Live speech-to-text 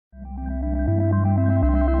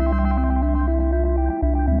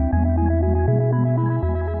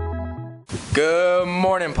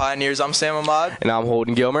morning, Pioneers. I'm Sam Ahmad. And I'm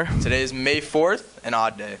Holden Gilmer. Today is May 4th, an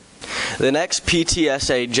odd day. The next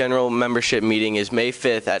PTSA General Membership Meeting is May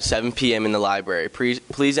 5th at 7 p.m. in the library.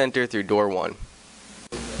 Please enter through door 1.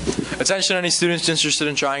 Attention any students interested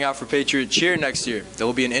in trying out for Patriot Cheer next year. There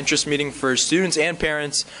will be an interest meeting for students and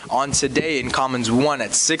parents on today in Commons 1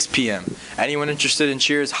 at 6 p.m. Anyone interested in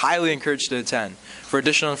cheer is highly encouraged to attend. For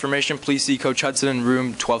additional information, please see Coach Hudson in room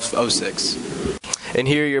 1206. And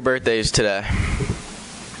here are your birthdays today.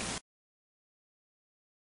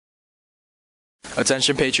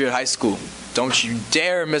 Attention Patriot High School. Don't you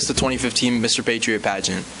dare miss the 2015 Mr. Patriot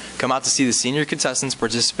pageant. Come out to see the senior contestants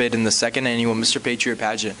participate in the second annual Mr. Patriot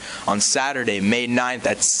pageant on Saturday, May 9th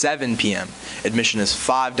at 7 p.m. Admission is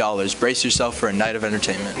 $5. Brace yourself for a night of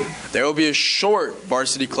entertainment. There will be a short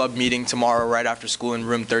varsity club meeting tomorrow right after school in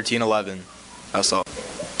room 1311. That's all.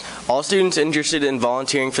 All students interested in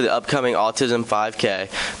volunteering for the upcoming Autism 5K,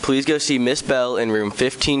 please go see Miss Bell in room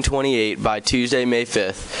 1528 by Tuesday, May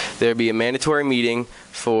 5th. There will be a mandatory meeting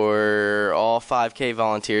for all 5K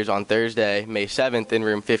volunteers on Thursday, May 7th in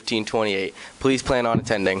room 1528. Please plan on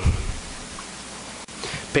attending.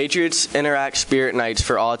 Patriots Interact Spirit Nights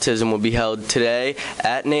for Autism will be held today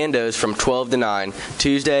at Nando's from 12 to 9,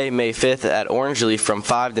 Tuesday, May 5th at Orange Leaf from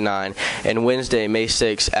 5 to 9, and Wednesday, May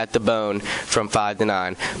 6th at The Bone from 5 to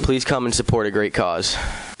 9. Please come and support a great cause.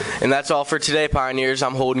 And that's all for today, Pioneers.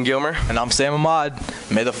 I'm Holden Gilmer. And I'm Sam Ahmad.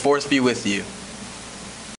 May the 4th be with you.